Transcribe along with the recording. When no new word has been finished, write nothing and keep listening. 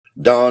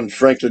Don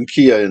Franklin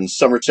Kia in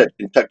Somerset,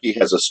 Kentucky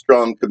has a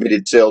strong,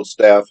 committed sales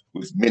staff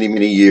with many,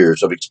 many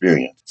years of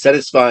experience,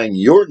 satisfying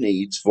your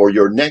needs for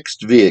your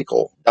next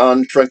vehicle.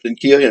 Don Franklin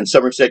Kia in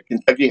Somerset,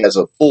 Kentucky has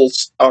a full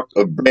stock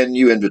of brand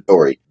new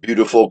inventory.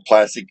 Beautiful,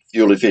 classic,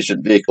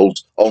 fuel-efficient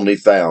vehicles only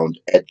found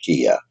at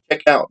Kia.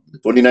 Check out the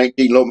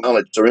 2019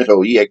 low-mileage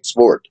Sorento EX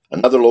Sport,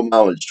 another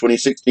low-mileage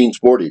 2016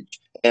 Sportage,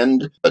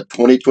 and the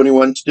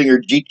 2021 Stinger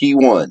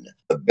GT1.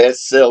 The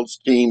best sales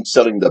team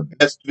selling the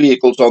best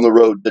vehicles on the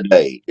road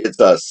today. It's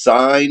a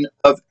sign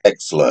of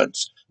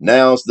excellence.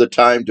 Now's the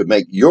time to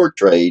make your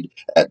trade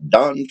at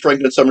Don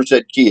Franklin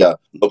Somerset Kia,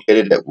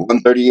 located at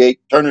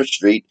 138 Turner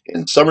Street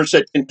in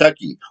Somerset,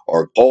 Kentucky,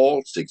 or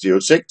call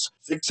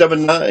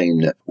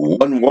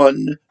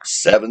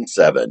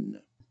 606-679-1177.